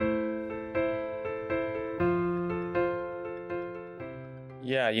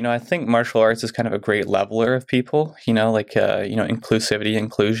Yeah, I think martial arts is kind of a great leveler of people, inclusivity,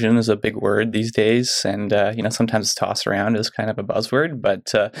 inclusion is a big word these days. And, sometimes it's tossed around as kind of a buzzword,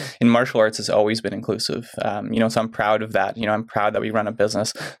 but in martial arts, it's always been inclusive. So I'm proud of that. I'm proud that we run a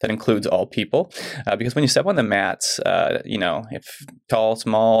business that includes all people because when you step on the mats, if tall,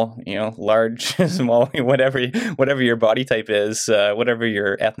 small, large, small, whatever your body type is, whatever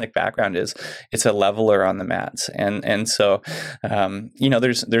your ethnic background is, it's a leveler on the mats. And so,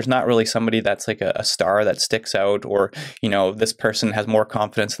 there's not really somebody that's like a star that sticks out, or this person has more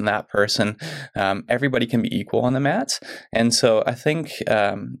confidence than that person. Everybody can be equal on the mats, and so I think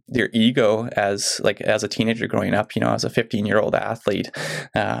their ego as a teenager growing up, as a 15-year-old athlete,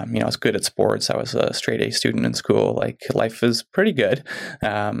 I was good at sports. I was a straight A student in school. Like life was pretty good.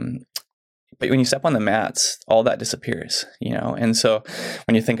 But when you step on the mats, all that disappears, And so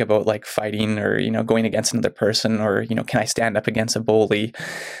when you think about like fighting or, going against another person or, can I stand up against a bully?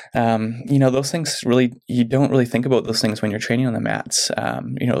 Those things really, you don't really think about those things when you're training on the mats.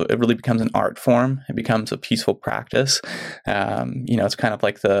 It really becomes an art form. It becomes a peaceful practice. It's kind of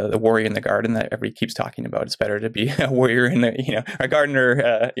like the warrior in the garden that everybody keeps talking about. It's better to be a warrior in a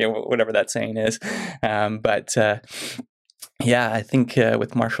gardener, whatever that saying is. Yeah, I think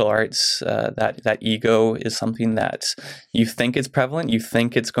with martial arts, that ego is something that you think is prevalent. You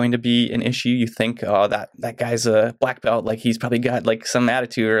think it's going to be an issue. You think, oh, that guy's a black belt, like he's probably got like some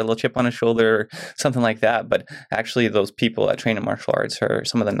attitude or a little chip on his shoulder or something like that. But actually, those people that train in martial arts are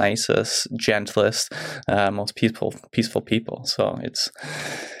some of the nicest, gentlest, most peaceful people. So it's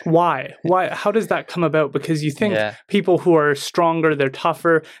why? How does that come about? Because you think people who are stronger, they're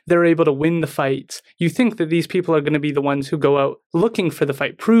tougher, they're able to win the fights. You think that these people are going to be the ones who go out looking for the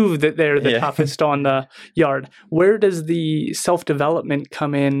fight, prove that they're the toughest on the yard. Where does the self-development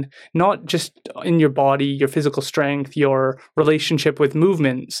come in? Not just in your body, your physical strength, your relationship with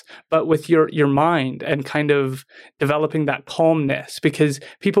movements, but with your mind and kind of developing that calmness. Because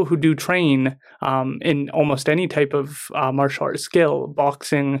people who do train in almost any type of martial arts skill,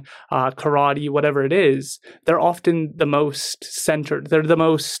 boxing, karate, whatever it is, they're often the most centered. They're the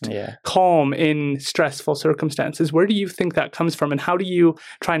most calm in stressful circumstances. Where do you think that comes from, and how do you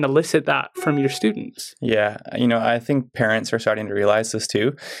try and elicit that from your students? Yeah, I think parents are starting to realize this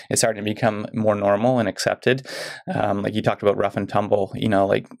too. It's starting to become more normal and accepted. Like you talked about rough and tumble,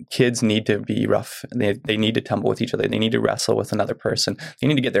 like kids need to be rough. They need to tumble with each other. They need to wrestle with another person. They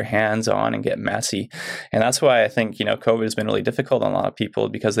need to get their hands on and get messy. And that's why I think, COVID has been really difficult on a lot of people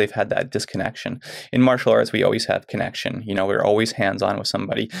because they've had that disconnection. In martial arts, we always have connection. We're always hands-on with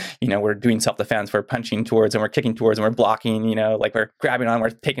somebody. We're doing self-defense. We're punching towards and we're kicking towards and we're blocking, like we're grabbing on,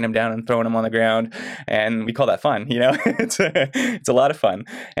 we're taking them down and throwing them on the ground. And we call that fun, it's a lot of fun.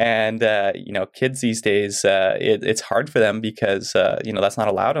 And, kids these days, it's hard for them because, that's not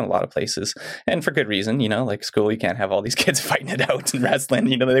allowed in a lot of places. And for good reason, like school, you can't have all these kids fighting it out and wrestling,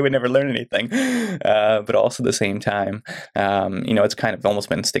 they would never learn anything. But also at the same time, it's kind of almost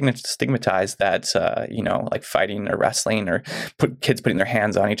been stigmatized that, like fighting or wrestling or kids putting their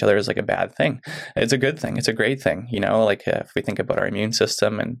hands on each other is like a bad thing. It's a good thing. It's a great thing, if we think about our immune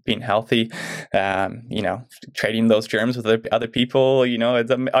system and being healthy, trading those germs with other people, I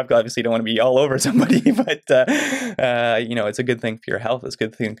obviously don't want to be all over somebody, but, it's a good thing for your health. It's a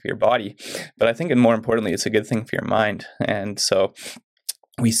good thing for your body. But I think, and more importantly, it's a good thing for your mind. And so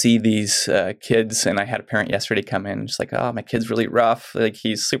we see these kids, and I had a parent yesterday come in, just like, oh, my kid's really rough. Like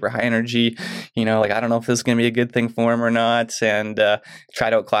he's super high energy, I don't know if this is going to be a good thing for him or not. And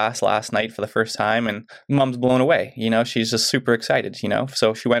tried out class last night for the first time, and mom's blown away. She's just super excited.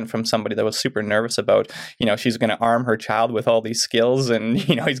 So she went from somebody that was super nervous about, she's going to arm her child with all these skills, and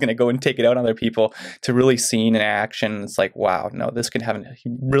he's going to go and take it out on other people, to really seeing in action. It's like, wow, no, this could have a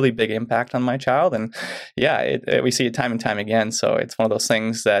really big impact on my child. And we see it time and time again. So it's one of those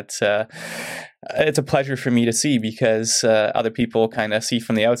things that it's a pleasure for me to see, because other people kind of see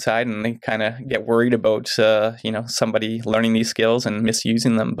from the outside and they kind of get worried about somebody learning these skills and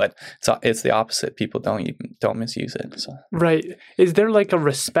misusing them. But it's the opposite. People don't misuse it. So. Right. Is there like a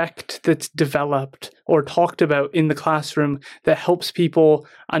respect that's developed or talked about in the classroom that helps people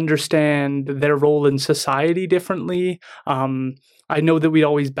understand their role in society differently? I know that we'd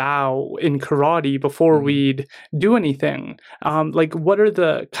always bow in karate before we'd do anything. What are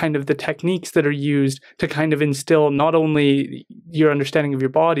the kind of the techniques that are used to kind of instill not only your understanding of your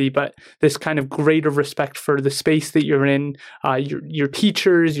body, but this kind of greater respect for the space that you're in, your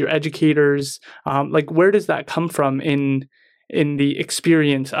teachers, your educators? Where does that come from in the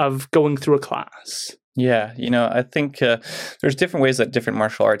experience of going through a class? Yeah, I think there's different ways that different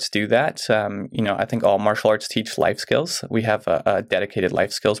martial arts do that. I think all martial arts teach life skills. We have a dedicated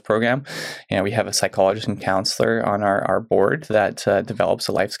life skills program. We have a psychologist and counselor on our board that develops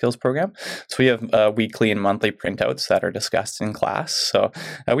a life skills program. So we have weekly and monthly printouts that are discussed in class. So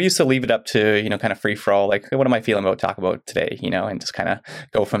we used to leave it up to, kind of free for all, like, what am I feeling about, talk about today, and just kind of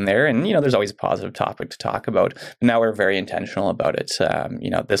go from there. And, there's always a positive topic to talk about. But now we're very intentional about it.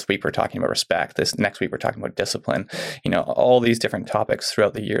 This week we're talking about respect. This next week we're talking about discipline, all these different topics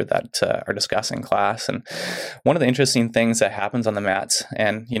throughout the year that are discussed in class. And one of the interesting things that happens on the mats,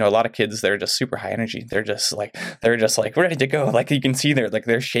 and a lot of kids, they're just super high energy. They're just like ready to go. Like, you can see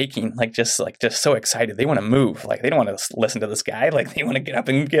they're shaking, just so excited. They want to move. Like, they don't want to listen to this guy. Like, they want to get up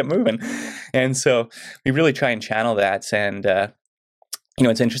and get moving. And so we really try and channel that. And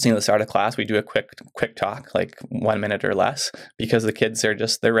it's interesting at the start of class, we do a quick talk, like 1 minute or less, because the kids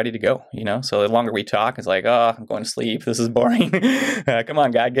they're ready to go, So the longer we talk, it's like, oh, I'm going to sleep. This is boring. Come on,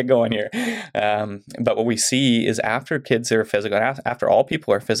 guy, get going here. But what we see is after kids are physical, after all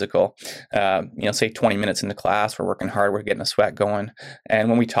people are physical, say 20 minutes into class, we're working hard, we're getting a sweat going. And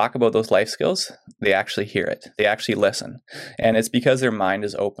when we talk about those life skills, they actually hear it. They actually listen. And it's because their mind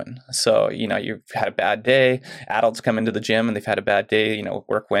is open. So, you've had a bad day. Adults come into the gym and they've had a bad day.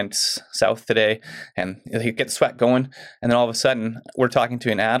 Work went south today, and they get the sweat going. And then all of a sudden, we're talking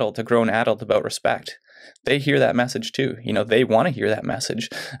to a grown adult about respect. They hear that message too. They want to hear that message.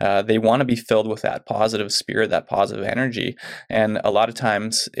 They want to be filled with that positive spirit, that positive energy. And a lot of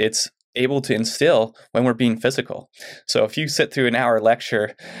times it's able to instill when we're being physical. So if you sit through an hour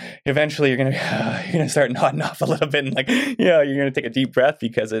lecture, eventually you're going to start nodding off a little bit, and you're going to take a deep breath,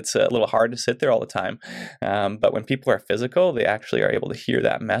 because it's a little hard to sit there all the time. But when people are physical, they actually are able to hear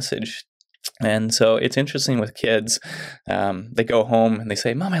that message. And so it's interesting with kids. They go home and they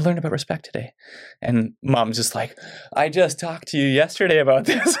say, "Mom, I learned about respect today." And mom's just like, "I just talked to you yesterday about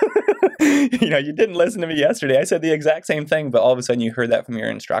this." You didn't listen to me yesterday. I said the exact same thing, but all of a sudden you heard that from your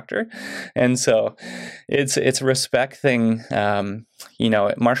instructor. And so it's a respect thing.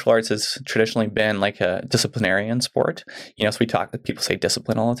 Martial arts has traditionally been like a disciplinarian sport. So people say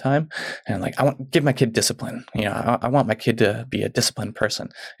discipline all the time. And I want to give my kid discipline. I want my kid to be a disciplined person.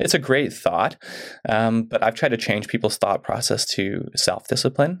 It's a great thought. But I've tried to change people's thought process to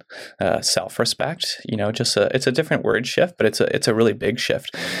self-discipline, self-respect. It's a different word shift, but it's a really big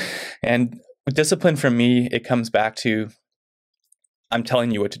shift. And discipline for me, it comes back to, I'm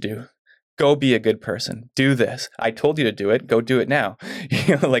telling you what to do. Go be a good person. Do this. I told you to do it. Go do it now.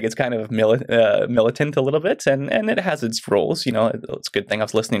 It's kind of militant a little bit, and it has its roles. It's a good thing. I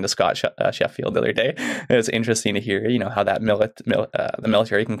was listening to Scott Sheffield the other day. It was interesting to hear, how that the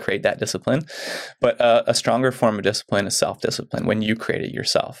military can create that discipline. But a stronger form of discipline is self-discipline, when you create it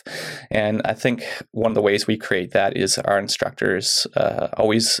yourself. And I think one of the ways we create that is our instructors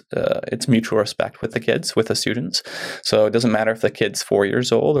always, it's mutual respect with the kids, with the students. So it doesn't matter if the kid's 4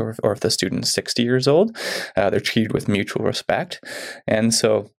 years old or if the student's 60 years old, they're treated with mutual respect. And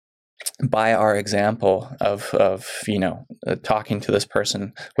so by our example of talking to this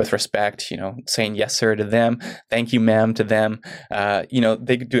person with respect, saying yes sir to them, thank you ma'am to them,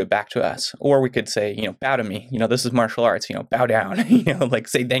 they could do it back to us. Or we could say, bow to me, this is martial arts, bow down,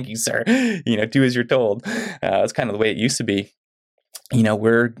 say thank you sir, do as you're told. It's kind of the way it used to be.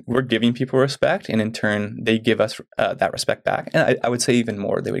 We're giving people respect, and in turn, they give us that respect back. And I would say even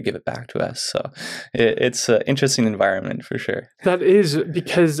more, they would give it back to us. So it's an interesting environment for sure. That is,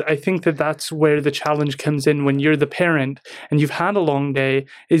 because I think that's where the challenge comes in when you're the parent and you've had a long day,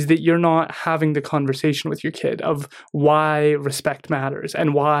 is that you're not having the conversation with your kid of why respect matters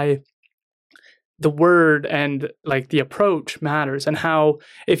and why the word and the approach matters, and how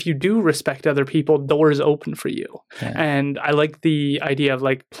if you do respect other people, doors open for you. Yeah. And I like the idea of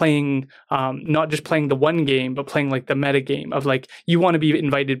playing, not just playing the one game, but playing the meta game of you want to be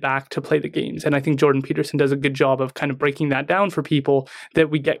invited back to play the games. And I think Jordan Peterson does a good job of kind of breaking that down for people,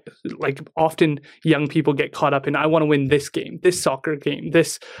 that we get often young people get caught up in, I want to win this game, this soccer game,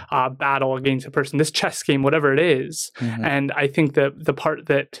 this battle against a person, this chess game, whatever it is. Mm-hmm. And I think that the part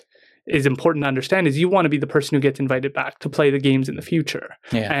that is important to understand is you want to be the person who gets invited back to play the games in the future.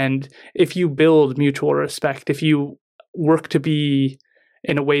 Yeah. And if you build mutual respect, if you work to be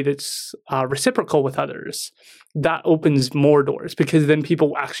in a way that's reciprocal with others, that opens more doors, because then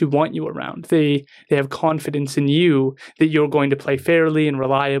people actually want you around. They have confidence in you that you're going to play fairly and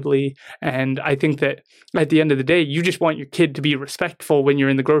reliably. And I think that at the end of the day, you just want your kid to be respectful when you're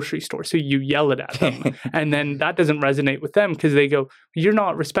in the grocery store, so you yell it at them. And then that doesn't resonate with them, because they go, you're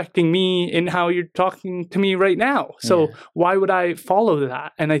not respecting me in how you're talking to me right now. So why would I follow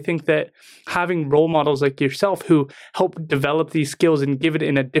that? And I think that having role models like yourself who help develop these skills and give it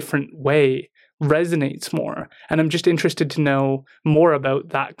in a different way resonates more. And I'm just interested to know more about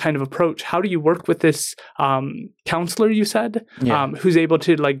that kind of approach. How do you work with this counselor, you said, who's able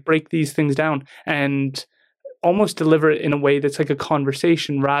to like break these things down and almost deliver it in a way that's like a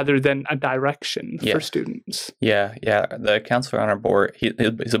conversation rather than a direction for students? Yeah. The counselor on our board,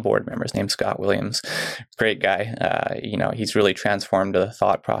 he's a board member. His name's Scott Williams. Great guy. He's really transformed the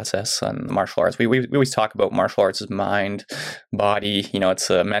thought process on martial arts. We always talk about martial arts as mind, body. It's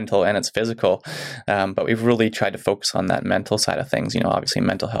mental and it's physical. But we've really tried to focus on that mental side of things. Obviously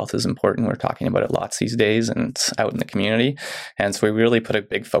mental health is important. We're talking about it lots these days, and it's out in the community. And so we really put a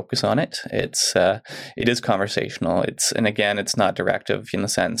big focus on it. It is conversational. And again, it's not directive in the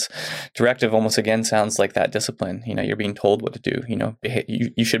sense. Directive almost again sounds like that discipline. You're being told what to do.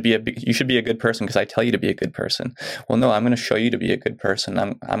 You should be a good person because I tell you to be a good person. Well, no, I'm going to show you to be a good person.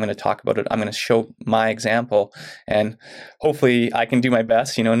 I'm going to talk about it. I'm going to show my example, and hopefully I can do my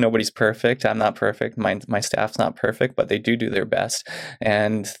best. Nobody's perfect. I'm not perfect. My staff's not perfect, but they do their best,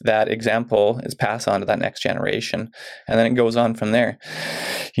 and that example is passed on to that next generation, and then it goes on from there.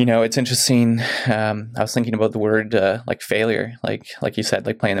 It's interesting. I was thinking about the word like failure, like you said,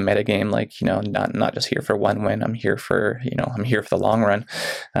 like playing the meta game, not just here for one win. I'm here for the long run.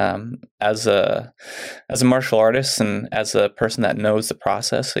 As a martial artist and as a person that knows the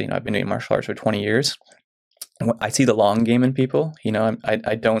process, I've been doing martial arts for 20 years. I see the long game in people.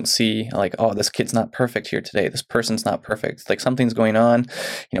 I don't see like, oh, this kid's not perfect here today. This person's not perfect. Like something's going on.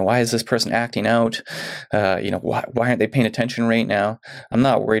 Why is this person acting out? Why aren't they paying attention right now? I'm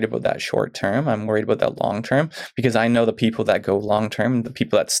not worried about that short term. I'm worried about that long term, because I know the people that go long term, the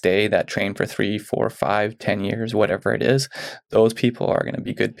people that stay, that train for 3, 4, 5, 10 years, whatever it is, those people are going to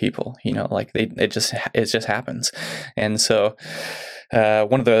be good people. It just happens. And so,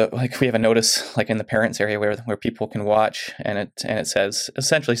 one of the, we have a notice in the parents area where people can watch, and it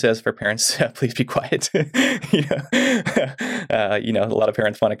essentially says for parents, please be quiet. A lot of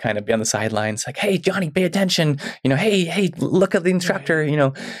parents want to kind of be on the sidelines, like, hey, Johnny, pay attention. Hey, look at the instructor.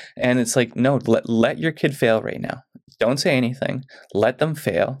 And it's like, no, let your kid fail right now. Don't say anything. Let them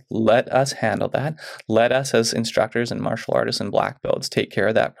fail. Let us handle that. Let us as instructors and martial artists and black belts take care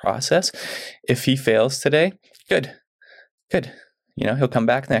of that process. If he fails today, good. He'll come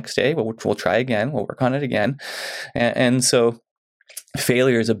back next day. We'll try again. We'll work on it again. And so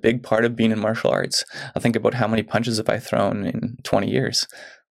failure is a big part of being in martial arts. I think about how many punches have I thrown in 20 years.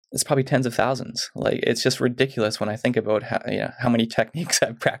 It's probably tens of thousands. It's just ridiculous when I think about how many techniques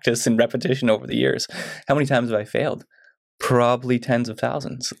I've practiced in repetition over the years. How many times have I failed? Probably tens of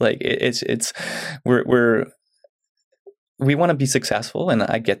thousands. We want to be successful, and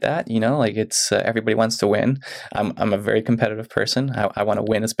I get that, it's everybody wants to win. I'm a very competitive person. I want to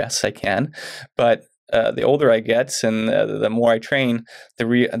win as best as I can, but the older I get and the more I train,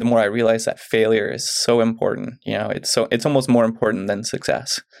 the more I realize that failure is so important. It's almost more important than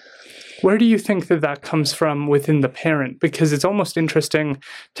success. Where do you think that comes from within the parent? Because it's almost interesting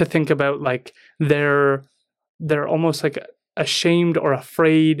to think about they're almost ashamed or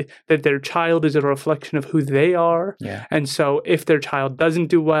afraid that their child is a reflection of who they are. Yeah. And so if their child doesn't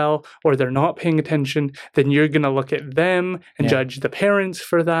do well or they're not paying attention, then you're going to look at them and judge the parents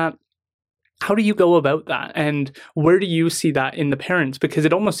for that. How do you go about that? And where do you see that in the parents? Because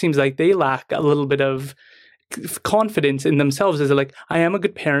it almost seems like they lack a little bit of confidence in themselves as I am a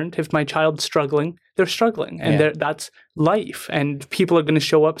good parent. If my child's struggling, they're struggling, and that's life. And people are going to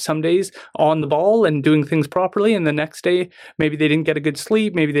show up some days on the ball and doing things properly, and the next day maybe they didn't get a good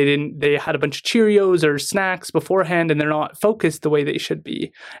sleep, maybe they had a bunch of Cheerios or snacks beforehand, and they're not focused the way they should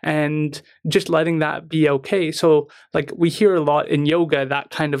be, and just letting that be okay. So we hear a lot in yoga, that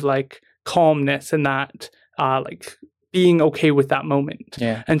kind of calmness and that being okay with that moment.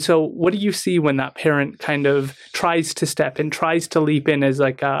 Yeah. And so what do you see when that parent kind of tries to step in, tries to leap in as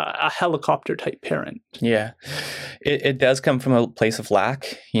a helicopter type parent? Yeah. It does come from a place of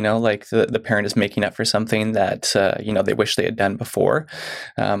lack, the parent is making up for something that, they wish they had done before.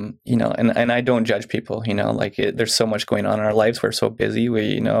 And I don't judge people, there's so much going on in our lives. We're so busy.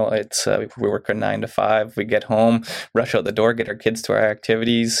 We work a 9 to 5, we get home, rush out the door, get our kids to our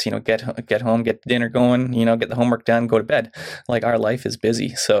activities, get home, get dinner going, get the homework done, go to bed. Like, our life is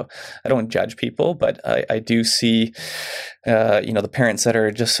busy. So I don't judge people, but I do see, the parents that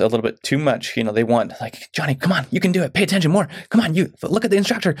are just a little bit too much. They want, like, Johnny, come on, you can do it. Pay attention more. Come on, you look at the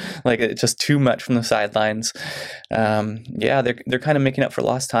instructor. Like, it's just too much from the sidelines. They're kind of making up for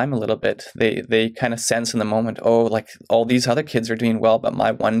lost time a little bit. They kind of sense in the moment, oh, like, all these other kids are doing well, but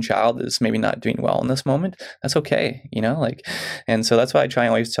my one child is maybe not doing well in this moment. That's okay, and so that's why I try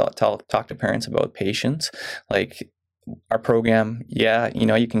and always talk to parents about patience. Like, our program,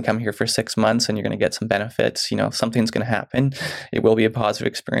 you can come here for 6 months and you're going to get some benefits. Something's going to happen. It will be a positive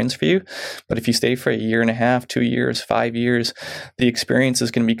experience for you. But if you stay for a year and a half, 2 years, 5 years, the experience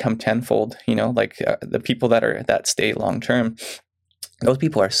is going to become tenfold. The people that stay long term, those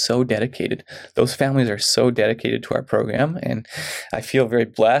people are so dedicated. Those families are so dedicated to our program, and I feel very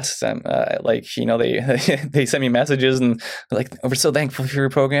blessed. I'm they send me messages and like, we're so thankful for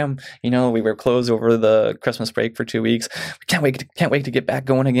your program. We were closed over the Christmas break for 2 weeks. We can't wait to get back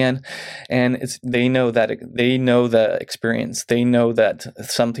going again. And they know the experience. They know that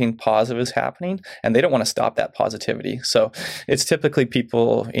something positive is happening, and they don't want to stop that positivity. So it's typically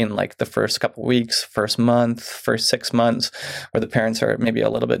people in like the first couple of weeks, first month, first 6 months, where the parents are maybe a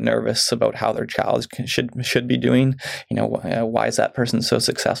little bit nervous about how their child should be doing. Why is that person so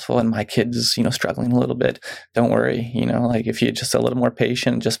successful and my kid's struggling a little bit? Don't worry. Like, if you're just a little more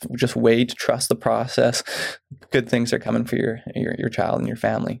patient, just wait, trust the process, good things are coming for your child and your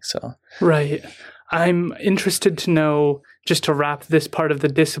family. So right. I'm interested to know, just to wrap this part of the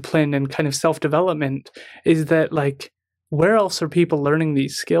discipline and kind of self-development, is that, like, where else are people learning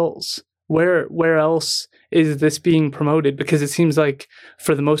these skills? Where else is this being promoted? Because it seems like,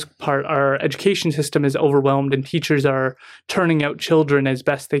 for the most part, our education system is overwhelmed and teachers are turning out children as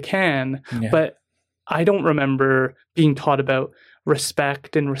best they can. Yeah. But I don't remember being taught about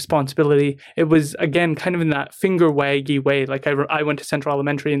respect and responsibility. It was, again, kind of in that finger waggy way. Like, I went to Central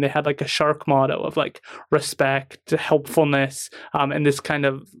Elementary and they had like a shark motto of like respect, helpfulness, and this kind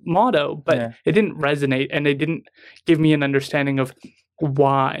of motto, but it didn't resonate, and it didn't give me an understanding of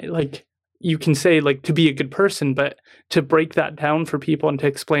why. Like, you can say, like, to be a good person, but to break that down for people and to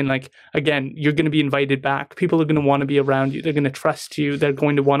explain, like, again, you're going to be invited back. People are going to want to be around you. They're going to trust you. They're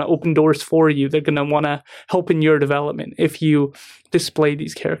going to want to open doors for you. They're going to want to help in your development if you display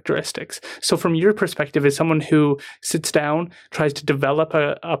these characteristics. So from your perspective, as someone who sits down, tries to develop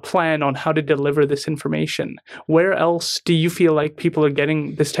a plan on how to deliver this information, where else do you feel like people are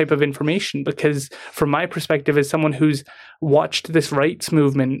getting this type of information? Because from my perspective, as someone who's watched this rights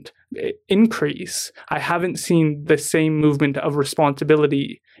movement increase, I haven't seen the same movement of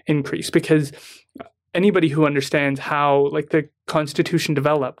responsibility increase, because anybody who understands how, like, the Constitution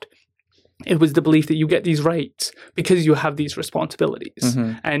developed, it was the belief that you get these rights because you have these responsibilities,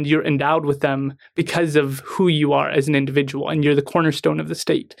 and you're endowed with them because of who you are as an individual, and you're the cornerstone of the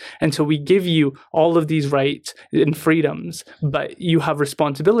state. And so we give you all of these rights and freedoms, but you have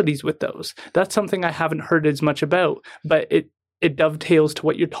responsibilities with those. That's something I haven't heard as much about, but it dovetails to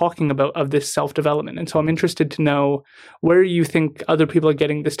what you're talking about of this self-development. And so I'm interested to know where you think other people are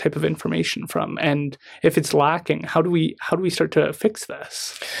getting this type of information from, and if it's lacking, how do we start to fix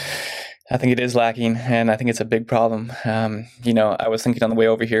this? I think it is lacking, and I think it's a big problem. I was thinking on the way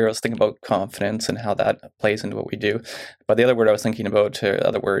over here, I was thinking about confidence and how that plays into what we do. But the other word I was thinking about,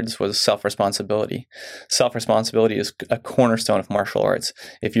 other words, was self-responsibility. Self-responsibility is a cornerstone of martial arts.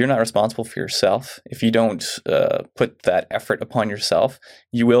 If you're not responsible for yourself, if you don't put that effort upon yourself,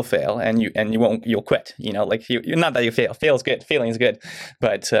 you will fail, and you'll quit. Not that you fail. Fail is good. Failing is good,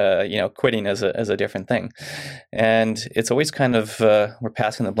 but quitting is a different thing. And it's always kind of we're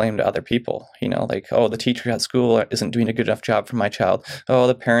passing the blame to other people. Like, oh, the teacher at school isn't doing a good enough job for my child. Oh,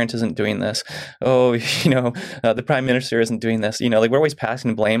 the parent isn't doing this. Oh, the prime minister isn't doing this. Like, we're always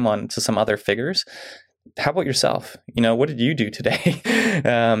passing blame on to some other figures. How about yourself? What did you do today?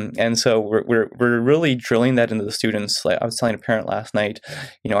 And so we're really drilling that into the students. Like I was telling a parent last night,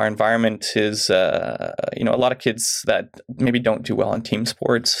 our environment is, a lot of kids that maybe don't do well in team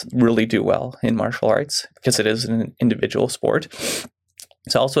sports really do well in martial arts because it is an individual sport.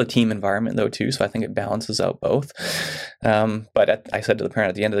 It's also a team environment, though, too, so I think it balances out both. But I said to the parent,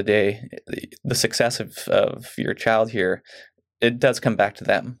 at the end of the day, the success of your child here, it does come back to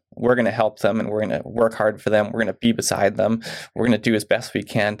them. we're going to help them, and we're going to work hard for them. We're going to be beside them. We're going to do as best we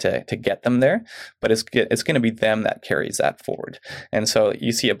can to get them there. But it's going to be them that carries that forward. And so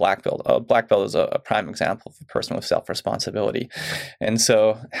you see a black belt. A black belt is a prime example of a person with self-responsibility. And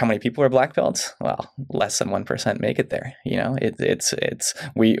so how many people are black belts? Well, less than 1% make it there. You know,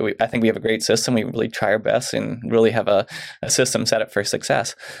 I think we have a great system. We really try our best and really have a system set up for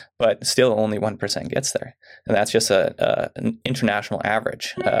success, but still only 1% gets there. And that's just an international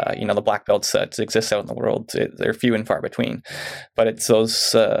average. You know, the black belts that exist out in the world, they're few and far between. But it's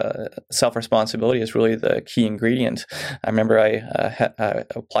those self-responsibility is really the key ingredient. I remember I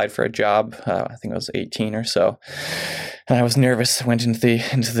applied for a job. I think I was 18 or so, and I was nervous. Went into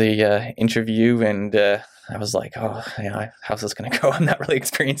the interview, and I was like, oh, you know, how's this going to go? I'm not really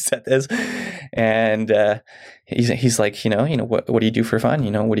experienced at this. And he's like, you know, what do you do for fun?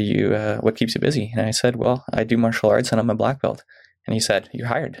 You know, what keeps you busy? And I said, well, I do martial arts and I'm a black belt. And he said, you're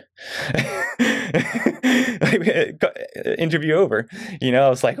hired. Interview over. You know, I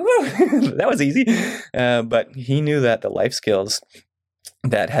was like, whoa, that was easy. But he knew that the life skills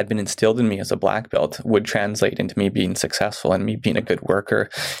that had been instilled in me as a black belt would translate into me being successful and me being a good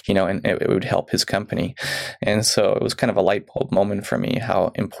worker, you know, and it would help his company. And so it was kind of a light bulb moment for me,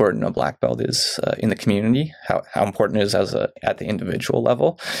 how important a black belt is in the community, how important it is at the individual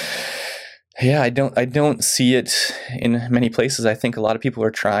level. Yeah, I don't see it in many places. I think a lot of people are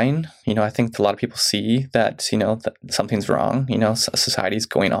trying. You know, I think a lot of people see that, you know, that something's wrong. You know, society's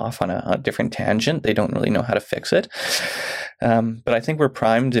going off on a different tangent. They don't really know how to fix it. But I think we're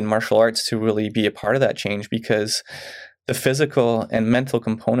primed in martial arts to really be a part of that change, because the physical and mental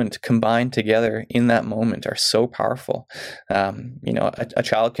component combined together in that moment are so powerful. You know, a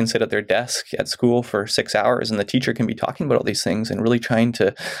child can sit at their desk at school for 6 hours, and the teacher can be talking about all these things and really trying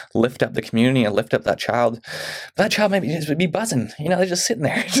to lift up the community and lift up that child. But that child might be buzzing. You know, they're just sitting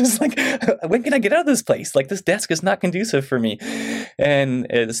there, just like, when can I get out of this place? Like, this desk is not conducive for me. And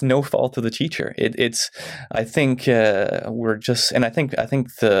it's no fault of the teacher. I think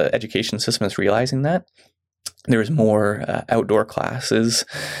the education system is realizing that. There's more outdoor classes.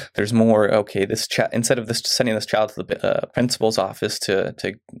 There's more, okay, instead of sending this child to the principal's office to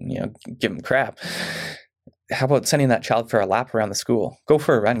you know, give him crap, how about sending that child for a lap around the school? Go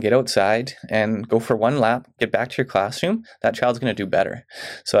for a run, get outside, and go for one lap, get back to your classroom. That child's going to do better.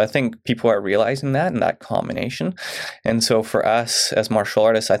 So I think people are realizing that, and that combination. And so for us as martial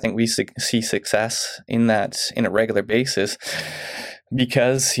artists, I think we see success in that in a regular basis.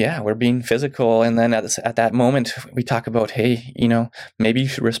 Because, yeah, we're being physical. And then at that moment, we talk about, hey, you know, maybe you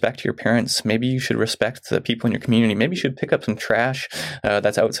should respect your parents. Maybe you should respect the people in your community. Maybe you should pick up some trash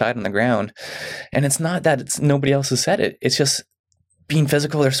that's outside on the ground. And it's not that nobody else has said it. It's just being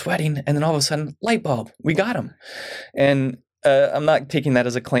physical, they're sweating. And then all of a sudden, light bulb, we got them. And I'm not taking that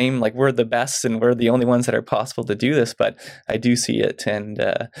as a claim, like we're the best and we're the only ones that are possible to do this, but I do see it. And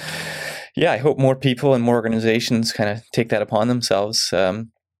I hope more people and more organizations kind of take that upon themselves.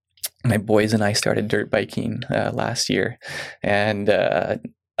 My boys and I started dirt biking last year, and I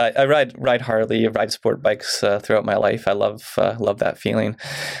ride Harley, ride sport bikes throughout my life. I love that feeling.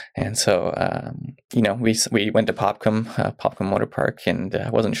 And so, you know, we went to Popcom Motor Park, and I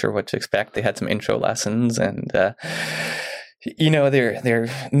wasn't sure what to expect. They had some intro lessons, and you know, they're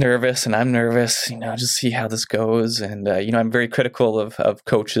nervous and I'm nervous, you know, just see how this goes. And, you know, I'm very critical of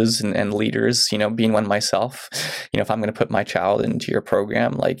coaches and leaders, you know, being one myself. You know, if I'm going to put my child into your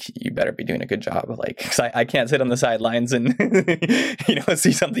program, like, you better be doing a good job. Like, cause I can't sit on the sidelines and, you know,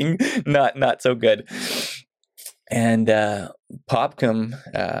 see something not so good. And, Popcom,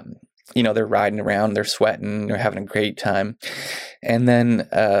 you know, they're riding around, they're sweating, they're having a great time. And then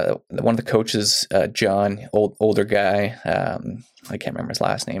one of the coaches, John, older guy, I can't remember his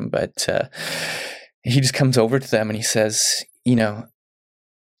last name, but he just comes over to them and he says, you know,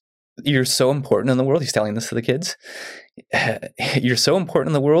 you're so important in the world. He's telling this to the kids. You're so important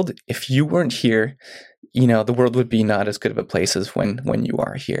in the world. If you weren't here, you know, the world would be not as good of a place as when you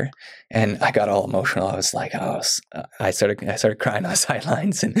are here. And I got all emotional. I was like, I started crying on the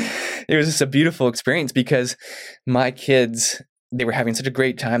sidelines. And it was just a beautiful experience, because my kids, they were having such a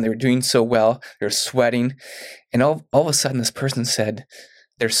great time. They were doing so well. They were sweating. And all of a sudden, this person said,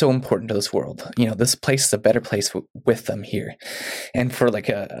 they're so important to this world. You know, this place is a better place with them here. And for like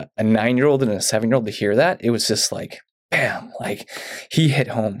a 9-year-old and a 7-year-old to hear that, it was just like, bam, like he hit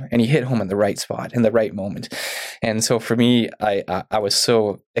home, and he hit home in the right spot, in the right moment. And so for me, I was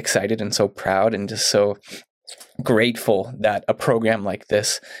so excited and so proud and just so grateful that a program like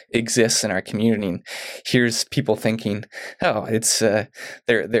this exists in our community. And here's people thinking, oh, it's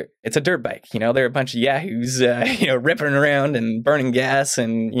it's a dirt bike, they're a bunch of yahoos, ripping around and burning gas,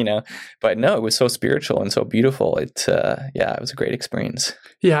 and but no, it was so spiritual and so beautiful. It was a great experience.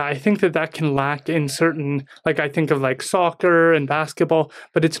 Yeah, I think that can lack in certain, like I think of like soccer and basketball,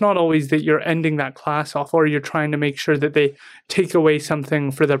 but it's not always that you're ending that class off or you're trying to make sure that they take away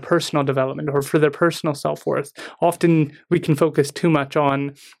something for their personal development or for their personal self-worth. Often we can focus too much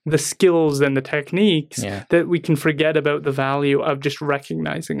on the skills and the techniques that we can forget about the value of just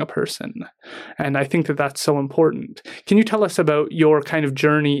recognizing a person. And I think that that's so important. Can you tell us about your kind of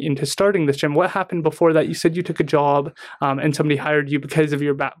journey into starting this gym? What happened before that? You said you took a job and somebody hired you because of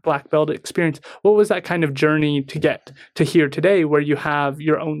your black belt experience. What was that kind of journey to get to here today where you have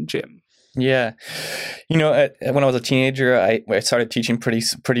your own gym? Yeah. When I was a teenager, I started teaching pretty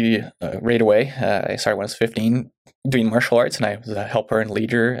right away. I started when I was 15 doing martial arts, and I was a helper and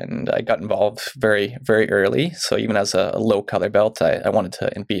leader, and I got involved very, very early. So even as a low color belt, I wanted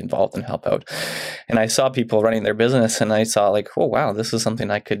to be involved and help out. And I saw people running their business, and I saw like, oh wow, this is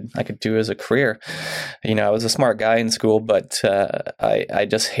something I could do as a career. I was a smart guy in school, but I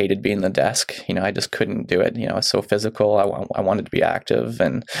just hated being at the desk. I just couldn't do it. I was so physical. I wanted to be active,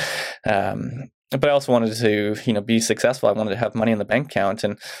 and but I also wanted to, be successful. I wanted to have money in the bank account.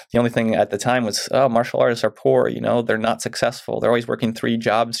 And the only thing at the time was, oh, martial artists are poor. They're not successful. They're always working 3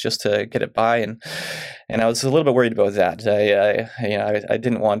 jobs just to get it by. And I was a little bit worried about that. I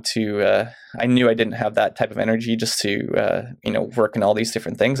didn't want to, I knew I didn't have that type of energy just to, work in all these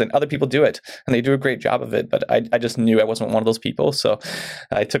different things. And other people do it, and they do a great job of it. But I just knew I wasn't one of those people. So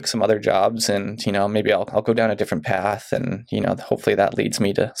I took some other jobs, and, maybe I'll go down a different path. And, hopefully that leads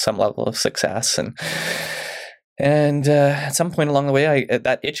me to some level of success. And at some point along the way,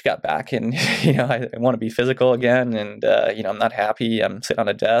 that itch got back, and I want to be physical again. And I'm not happy. I'm sitting on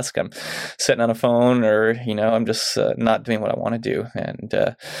a desk. I'm sitting on a phone, or I'm just not doing what I want to do. And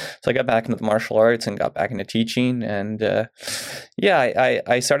so I got back into the martial arts and got back into teaching. And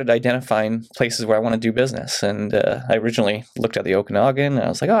I started identifying places where I want to do business. And I originally looked at the Okanagan, and I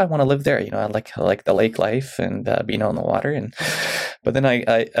was like, oh, I want to live there. I like the lake life and being on the water. But then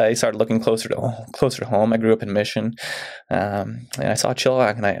I started looking closer to home. I grew up in Mission. And I saw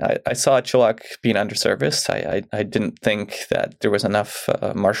Chilliwack, and I saw Chilliwack being underserviced. I didn't think that there was enough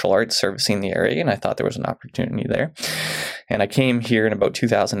martial arts servicing the area, and I thought there was an opportunity there. And I came here in about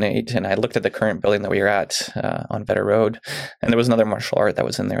 2008, and I looked at the current building that we were at on Vetter Road, and there was another martial art that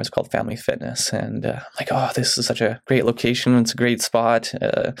was in there. It was called Family Fitness, and I'm like, oh, this is such a great location. It's a great spot,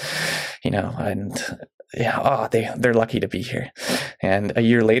 and they're lucky to be here. And a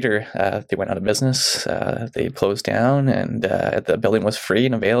year later, they went out of business. They closed down, and the building was free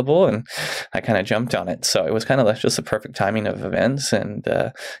and available, and I kind of jumped on it. So it was kind of just the perfect timing of events, and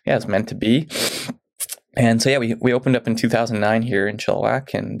it was meant to be. And so, we opened up in 2009 here in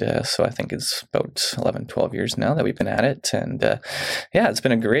Chilliwack, and so I think it's about 11, 12 years now that we've been at it. And it's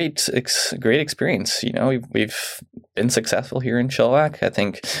been a great experience. We've been successful here in Chilliwack. I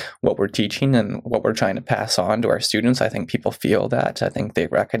think what we're teaching and what we're trying to pass on to our students, I think people feel that. I think they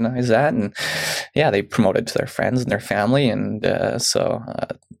recognize that, and they promote it to their friends and their family. And so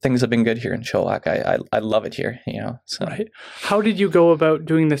things have been good here in Chilliwack. I love it here. So. Right. How did you go about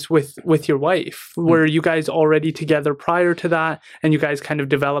doing this with your wife? Were you guys already together prior to that, and you guys kind of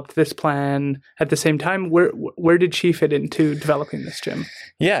developed this plan at the same time? Where did she fit into developing this gym?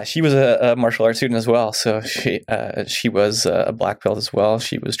 Yeah, she was a martial arts student as well. So she was a black belt as well.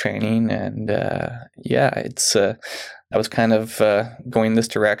 She was training, and I was kind of going this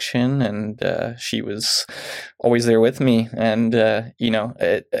direction, and she was always there with me. And,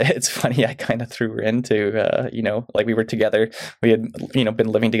 it's funny, I kind of threw her into, we were together. We had,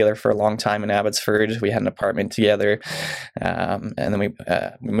 been living together for a long time in Abbotsford. We had an apartment together. And then we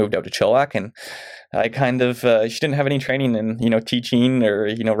moved out to Chilliwack, and I kind of, she didn't have any training in, teaching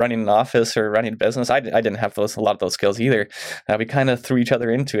or, running an office or running a business. I didn't have a lot of those skills either. We kind of threw each other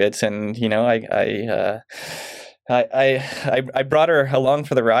into it, and, I brought her along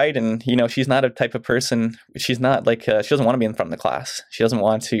for the ride, and she's not a type of person. She's not like she doesn't want to be in front of the class. She doesn't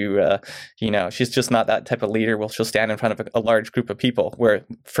want to. She's just not that type of leader. Well, she'll stand in front of a large group of people. Where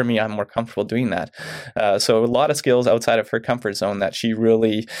for me, I'm more comfortable doing that. So a lot of skills outside of her comfort zone that she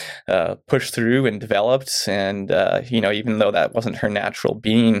really pushed through and developed. And even though that wasn't her natural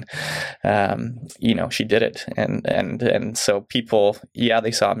being, she did it. And so people,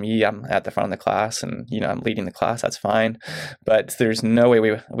 they saw me. I'm at the front of the class, and I'm leading the class. us, that's fine. But there's no way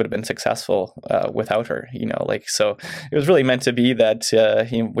we would have been successful without her, like, so it was really meant to be that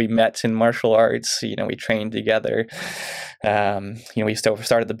we met in martial arts, we trained together. We still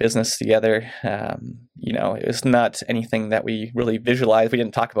started the business together. It was not anything that we really visualized. We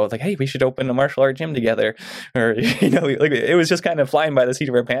didn't talk about like, hey, we should open a martial art gym together, or like it was just kind of flying by the seat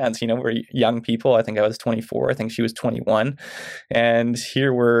of our pants. We're young people. I think I was 24. I think she was 21, and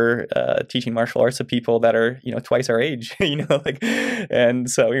here we're teaching martial arts to people that are twice our age. And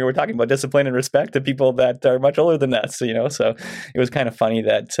so we're talking about discipline and respect to people that are much older than us. So it was kind of funny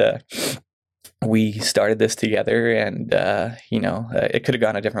that we started this together, and it could have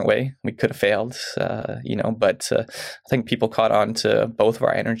gone a different way. We could have failed, but I think people caught on to both of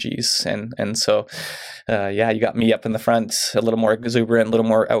our energies, and so you got me up in the front, a little more exuberant, a little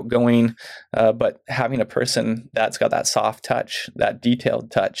more outgoing, but having a person that's got that soft touch, that detailed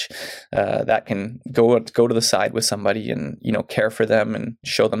touch, that can go to the side with somebody and care for them and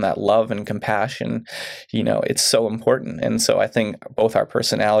show them that love and compassion, it's so important. And so I think both our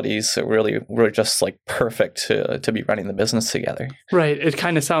personalities really were just like perfect to be running the business together. Right. It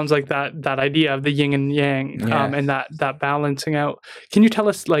kind of sounds like that idea of the yin and yang, and that balancing out. Can you tell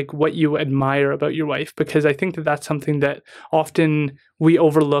us like what you admire about your wife? Because I think that's something that often we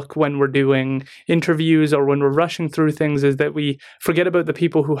overlook when we're doing interviews or when we're rushing through things, is that we forget about the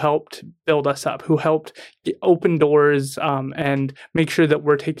people who helped build us up, who helped open doors, and make sure that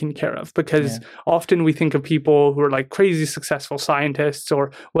we're taken care of. Because often we think of people who are like crazy successful scientists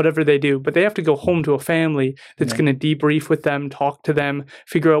or whatever they do, but they have to go home to a family that's going to debrief with them, talk to them,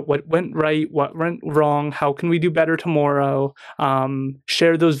 figure out what went right, what went wrong, how can we do better tomorrow,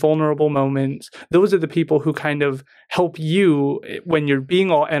 share those vulnerable moments. Those are the people who kind of help you when you're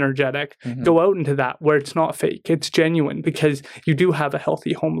being all energetic, go out into that where it's not fake, it's genuine, because you do have a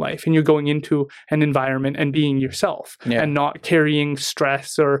healthy home life and you're going into an environment and being yourself and not carrying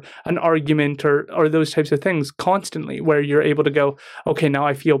stress or an argument or those types of things constantly, where you're able to go, okay, now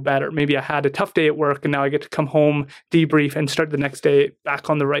I feel better. Maybe I had a tough day at work and now I get to come home, debrief, and start the next day back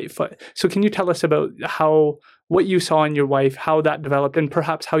on the right foot. So can you tell us about what you saw in your wife, how that developed, and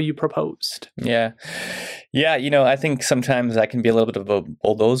perhaps how you proposed? Yeah. I think sometimes I can be a little bit of a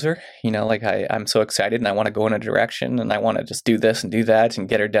bulldozer, like I'm so excited and I want to go in a direction and I want to just do this and do that and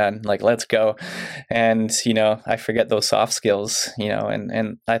get her done. Like, let's go. And, I forget those soft skills,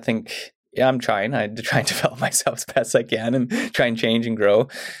 and I think, I'm trying. I try and develop myself as best I can and try and change and grow.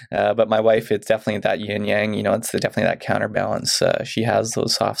 But my wife, it's definitely that yin yang. It's definitely that counterbalance. She has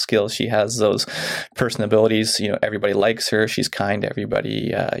those soft skills. She has those person abilities. Everybody likes her. She's kind to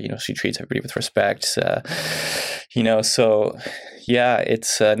everybody. She treats everybody with respect. So yeah,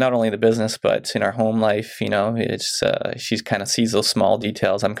 it's not only the business, but in our home life, it's she's kind of sees those small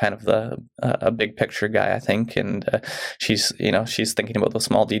details. I'm kind of a big picture guy, I think, and she's thinking about those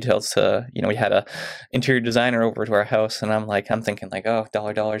small details. We had a interior designer over to our house, and I'm thinking like, oh,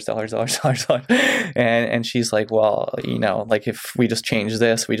 dollars, and she's like, well, like if we just change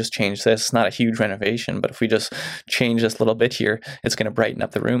this, it's not a huge renovation, but if we just change this little bit here, it's going to brighten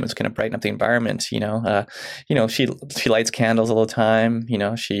up the room, it's going to brighten up the environment. She lights candles all the time.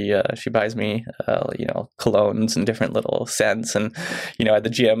 She buys me colognes and different little scents, and at the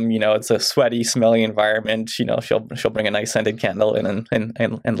gym, it's a sweaty, smelly environment. She'll bring a nice scented candle in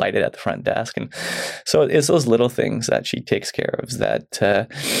and light it at the front desk. And so it's those little things that she takes care of that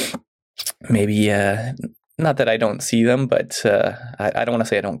maybe not that I don't see them, but I don't want to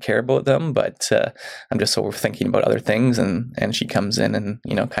say I don't care about them, but I'm just so thinking about other things, and she comes in and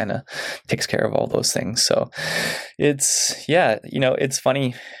kind of takes care of all those things. So it's it's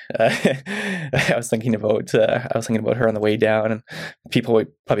funny. I was thinking about her on the way down, and people would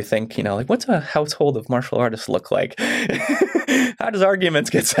probably think, like, what's a household of martial artists look like? How does arguments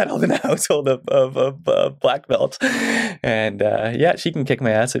get settled in a household of black belts? And she can kick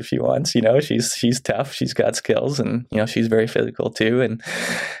my ass if she wants. She's tough. She's got skills, and she's very physical too. And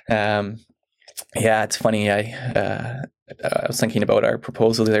it's funny. I was thinking about our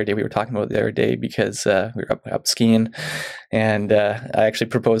proposal the other day. We were talking about it the other day because we were up skiing, and I actually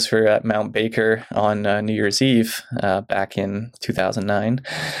proposed her at Mount Baker on New Year's Eve back in 2009,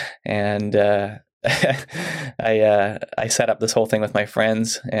 and I set up this whole thing with my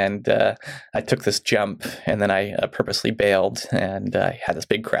friends, and I took this jump, and then I purposely bailed, and I had this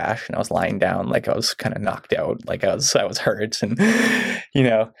big crash, and I was lying down like I was kind of knocked out, like I was hurt, and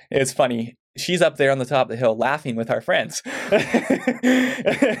it's funny. She's up there on the top of the hill laughing with our friends.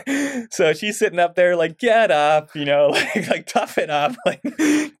 So she's sitting up there like, get up, like tough it up, like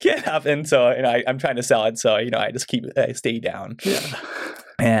get up. And so I'm trying to sell it. So, I just stay down. Yeah.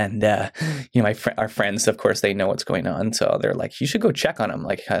 And our friends, of course, they know what's going on, so they're like, "You should go check on him.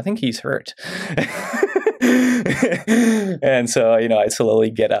 Like, I think he's hurt." And so, I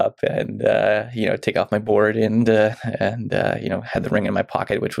slowly get up and take off my board and had the ring in my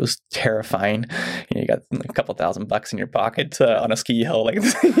pocket, which was terrifying. You got a couple $1,000 in your pocket on a ski hill, like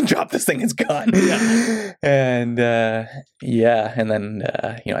you drop this thing, it's gone. Yeah. And and then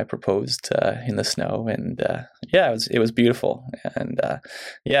I proposed in the snow, and it was beautiful, and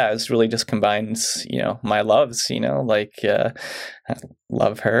it was really just combines my loves, I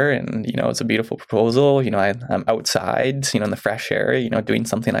love her, and it's a beautiful proposal. I'm outside, in the fresh air, doing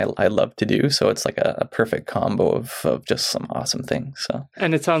something I love to do. So it's like a perfect combo of just some awesome things. So,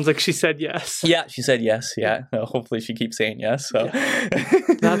 and it sounds like she said yes. Yeah, she said yes. Yeah, hopefully she keeps saying yes. So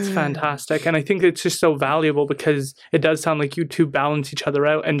that's fantastic, and I think it's just so valuable because it does sound like you two balance each other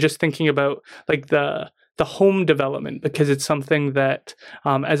out. And just thinking about like the home development, because it's something that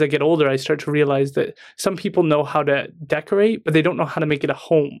as I get older, I start to realize that some people know how to decorate, but they don't know how to make it a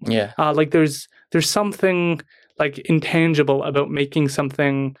home. Yeah. Like there's something like intangible about making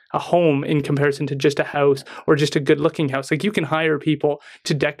something a home in comparison to just a house or just a good looking house. Like you can hire people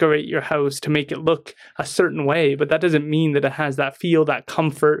to decorate your house to make it look a certain way, but that doesn't mean that it has that feel, that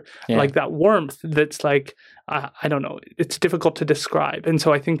comfort, like that warmth that's like, I don't know, it's difficult to describe. And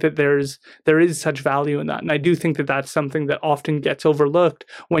so I think that there is such value in that. And I do think that that's something that often gets overlooked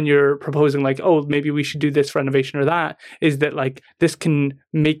when you're proposing like, oh, maybe we should do this renovation or that, is that like this can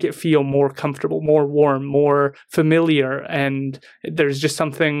make it feel more comfortable, more warm, more familiar. And there's just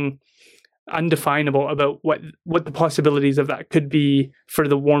something undefinable about what the possibilities of that could be for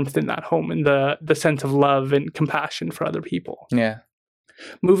the warmth in that home and the sense of love and compassion for other people. Yeah.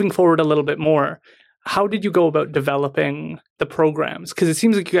 Moving forward a little bit more, how did you go about developing the programs? Because it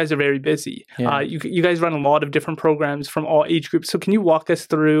seems like you guys are very busy. Yeah. You guys run a lot of different programs from all age groups. So can you walk us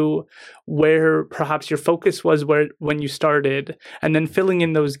through where perhaps your focus was when you started, and then filling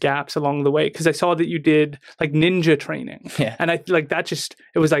in those gaps along the way? Because I saw that you did like ninja training. Yeah. And I like that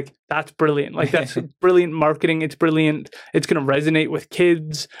it was like, that's brilliant. Like that's brilliant marketing. It's brilliant. It's going to resonate with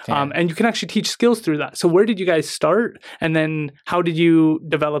kids. Yeah. And you can actually teach skills through that. So where did you guys start? And then how did you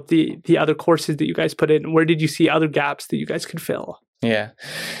develop the other courses that you guys put in? Where did you see other gaps that you guys could fill? Yeah.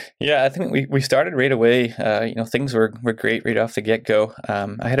 I think we started right away. Things were great right off the get-go.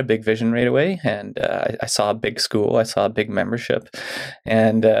 I had a big vision right away, and I saw a big school. I saw a big membership.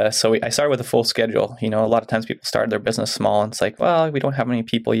 And so I started with a full schedule. A lot of times people start their business small, and it's like, well, we don't have many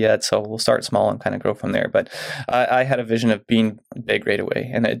people yet, so we'll start small and kind of grow from there. But I had a vision of being big right away,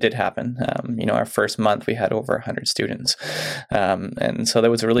 and it did happen. Our first month, we had over 100 students. And so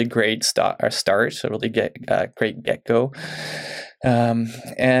that was a really great start, a really great get-go.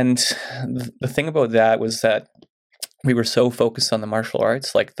 And the thing about that was that we were so focused on the martial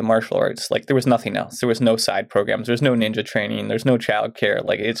arts, like there was nothing else. There was no side programs. There's no ninja training. There's no childcare.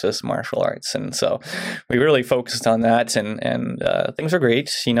 Like it's just martial arts. And so we really focused on that, and things were great.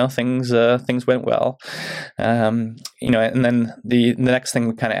 Things went well. And then the next thing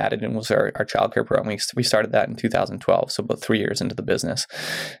we kind of added in was our childcare program. We started that in 2012, so about 3 years into the business.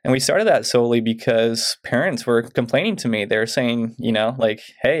 And we started that solely because parents were complaining to me. They were saying,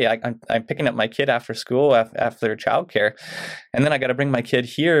 hey, I'm picking up my kid after school after childcare. And then I got to bring my kid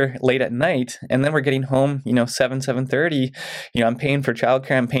here late at night, and then we're getting home, 7:30. I'm paying for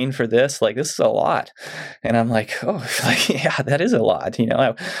childcare. I'm paying for this. Like, this is a lot. And I'm like, oh, yeah, that is a lot.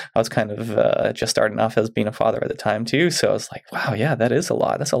 I was kind of just starting off as being a father at the time too. So I was like, wow, yeah, that is a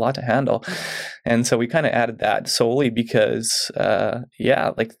lot. That's a lot to handle. And so we kind of added that solely because,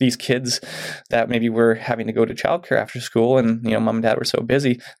 like these kids that maybe were having to go to childcare after school, and mom and dad were so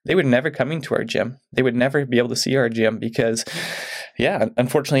busy, they would never come into our gym. They would never be able to see our gym because,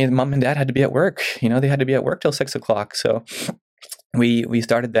 unfortunately, mom and dad had to be at work. They had to be at work till 6:00. So we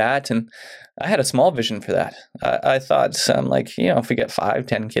started that, and I had a small vision for that. I thought, if we get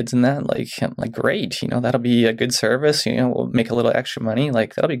 5-10 kids in that, I'm like, great, that'll be a good service. We'll make a little extra money.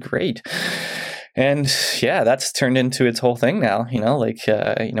 Like, that'll be great. And that's turned into its whole thing now.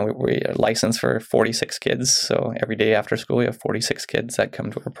 We're licensed for 46 kids. So every day after school, we have 46 kids that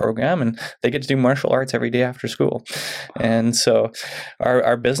come to our program, and they get to do martial arts every day after school. And so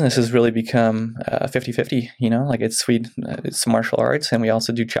our business has really become 50-50. It's martial arts, and we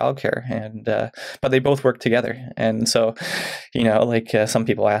also do childcare, and but they both work together. And so, some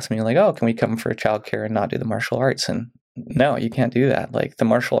people ask me, like, oh, can we come for childcare and not do the martial arts? And no, you can't do that. Like, the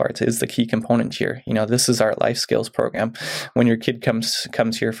martial arts is the key component here. This is our life skills program. When your kid comes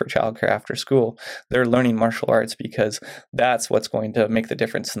here for childcare after school, they're learning martial arts because that's what's going to make the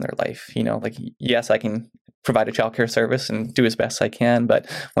difference in their life. Yes, I can provide a childcare service and do as best I can. But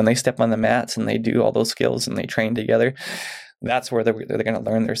when they step on the mats and they do all those skills and they train together, that's where they're going to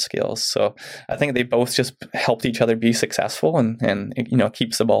learn their skills. So I think they both just helped each other be successful, and it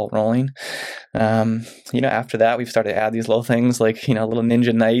keeps the ball rolling. After that, we've started to add these little things like, little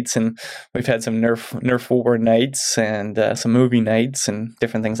ninja nights, and we've had some Nerf war nights and some movie nights and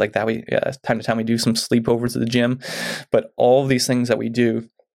different things like that. Time to time we do some sleepovers at the gym, but all of these things that we do,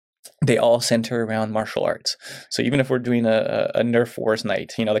 they all center around martial arts. So even if we're doing a Nerf Wars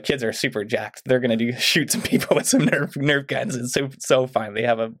night, the kids are super jacked. They're going to shoot some people with some Nerf guns. It's so fun. They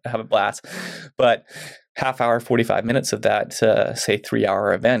have a blast. But half hour, 45 minutes of that, say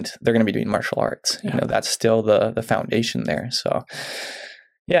 3-hour event, they're going to be doing martial arts. Yeah. That's still the foundation there. So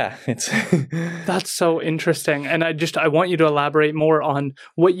yeah, that's so interesting. And I want you to elaborate more on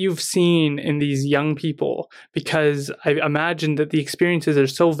what you've seen in these young people, because I imagine that the experiences are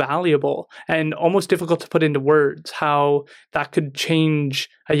so valuable and almost difficult to put into words how that could change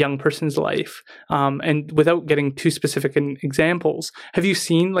a young person's life. And without getting too specific in examples, have you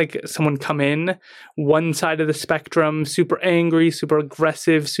seen like someone come in one side of the spectrum, super angry, super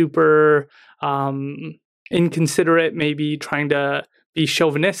aggressive, super inconsiderate, maybe trying to be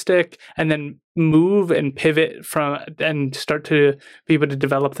chauvinistic, and then move and pivot from and start to be able to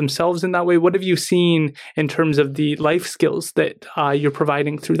develop themselves in that way? What have you seen in terms of the life skills that you're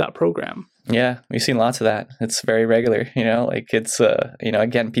providing through that program? Yeah, we've seen lots of that. It's very regular, it's,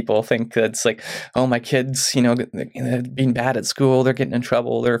 again, people think that it's like, oh, my kids, being bad at school, they're getting in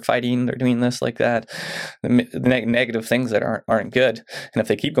trouble, they're fighting, they're doing this, like that. The negative things that aren't good. And if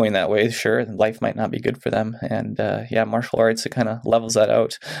they keep going that way, sure, life might not be good for them. And martial arts, it kind of levels that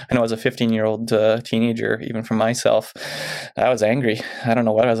out. I know as a 15-year-old teenager, even for myself, I was angry. I don't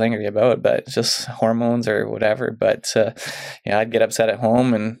know what I was angry about, but just hormones or whatever. But I'd get upset at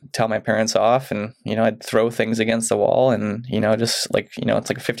home and tell my parents off, and I'd throw things against the wall, and just like it's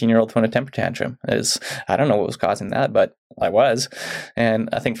like a 15-year-old throwing a temper tantrum. I don't know what was causing that, but I was. And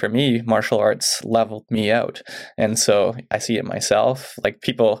I think for me, martial arts leveled me out. And so I see it myself. Like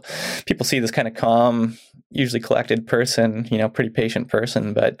people see this kind of calm, usually collected person, pretty patient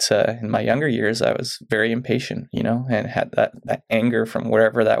person. But in my younger years, I was very impatient, and had that anger from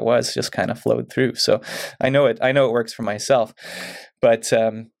wherever that was just kind of flowed through. So I know it works for myself. But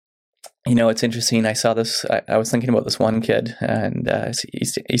it's interesting. I saw this. I was thinking about this one kid, and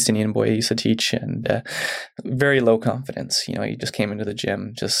East Indian boy I used to teach, and very low confidence. He just came into the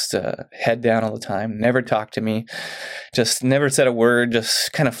gym, just head down all the time, never talked to me, just never said a word,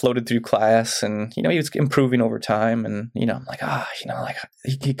 just kind of floated through class. And he was improving over time. And I'm like,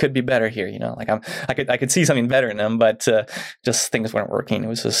 he could be better here. I could see something better in him, but just things weren't working. It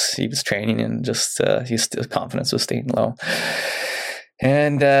was just he was training, and just his confidence was staying low.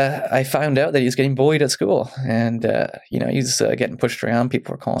 And I found out that he was getting bullied at school, and he's getting pushed around.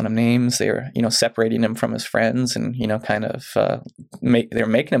 People were calling him names. They were separating him from his friends, and kind of they were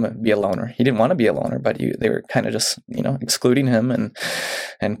making him be a loner. He didn't want to be a loner, but they were kind of just excluding him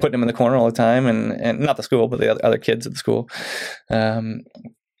and putting him in the corner all the time, and not the school, but the other kids at the school.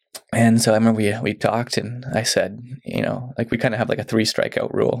 And so I remember we talked, and I said, we kind of have like a 3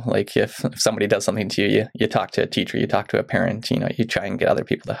 strikeout rule. Like if somebody does something to you, you talk to a teacher, you talk to a parent, you try and get other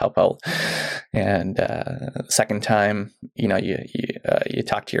people to help out. And second time, you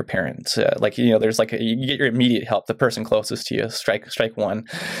talk to your parents. There's you get your immediate help, the person closest to you. Strike 1.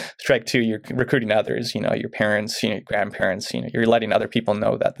 Strike 2, you're recruiting others. Your parents, your grandparents. You're letting other people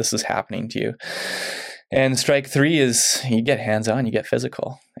know that this is happening to you. And strike 3 is you get hands-on, you get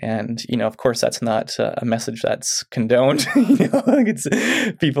physical. And, of course, that's not a message that's condoned.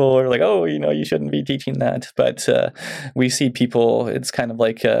 People are like, oh, you shouldn't be teaching that. But we see people, it's kind of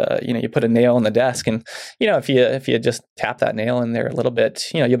like, you put a nail in the desk, and, if you just tap that nail in there a little bit,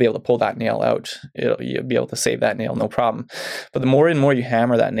 you'll be able to pull that nail out. You'll be able to save that nail, no problem. But the more and more you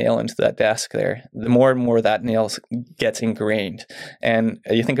hammer that nail into that desk there, the more and more that nail gets ingrained. And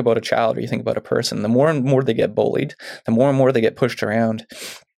you think about a child, or you think about a person, the more and more they get bullied, the more and more they get pushed around.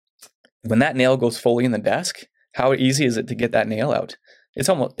 When that nail goes fully in the desk, how easy is it to get that nail out?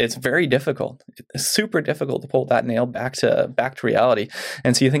 It's very difficult. It's super difficult to pull that nail back to reality.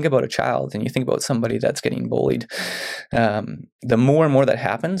 And so you think about a child, and you think about somebody that's getting bullied. The more and more that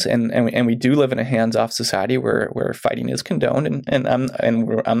happens, and we do live in a hands-off society where fighting is condoned, and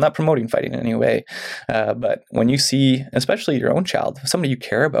I'm not promoting fighting in any way. But when you see, especially your own child, somebody you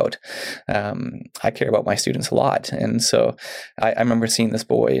care about, I care about my students a lot, and so I remember seeing this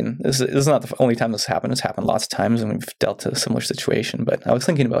boy, and this is not the only time this happened. It's happened lots of times, and we've dealt with a similar situation, but I was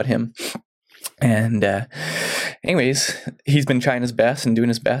thinking about him. And anyways, he's been trying his best and doing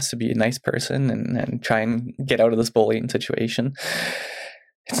his best to be a nice person and try and get out of this bullying situation.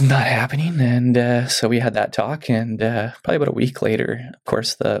 It's not happening. And so we had that talk, and probably about a week later, of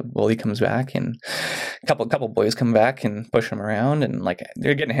course, the bully comes back, and a couple boys come back and push him around, and like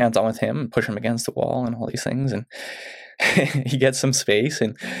they're getting hands on with him and push him against the wall and all these things. And he gets some space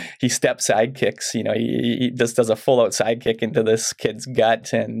and he step sidekicks. He just does a full out sidekick into this kid's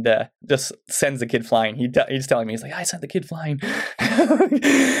gut and just sends the kid flying. He's telling me, he's like, I sent the kid flying.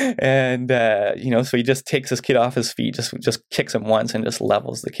 And so he just takes this kid off his feet, just kicks him once and just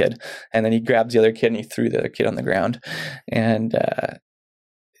levels the kid. And then he grabs the other kid and he threw the other kid on the ground. And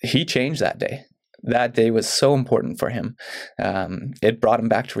he changed that day. That day was so important for him. It brought him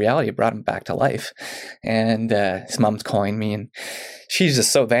back to reality. It brought him back to life. And his mom's calling me, and she's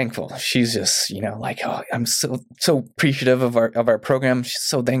just so thankful. She's just, like, oh, I'm so appreciative of our program. She's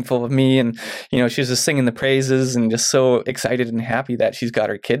so thankful of me, and she's just singing the praises and just so excited and happy that she's got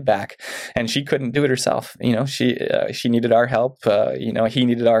her kid back. And she couldn't do it herself. She needed our help. He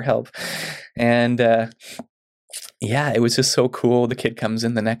needed our help, and it was just so cool. The kid comes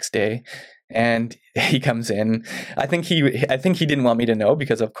in the next day. And he comes in. I think he didn't want me to know,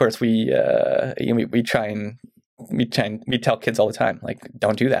 because of course we tell kids all the time, like,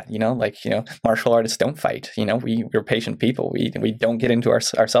 don't do that. Martial artists don't fight. We're patient people. We don't get into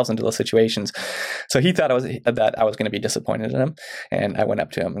ourselves into those situations. So he thought I was going to be disappointed in him. And I went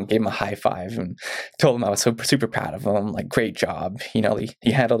up to him and gave him a high five and told him I was so super proud of him. Like, great job. He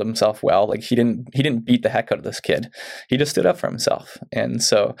handled himself well. Like, he didn't beat the heck out of this kid. He just stood up for himself. And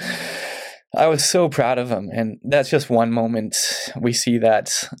so I was so proud of him, and that's just one moment. We see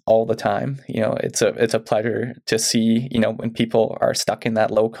that all the time. It's a pleasure to see, when people are stuck in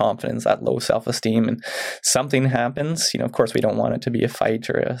that low confidence, that low self-esteem, and something happens. Of course, we don't want it to be a fight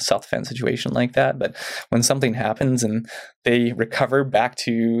or a self-defense situation like that, but when something happens and they recover back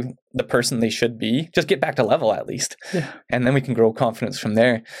to the person they should be, just get back to level at least. Yeah. And then we can grow confidence from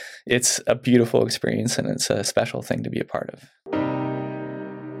there. It's a beautiful experience, and it's a special thing to be a part of.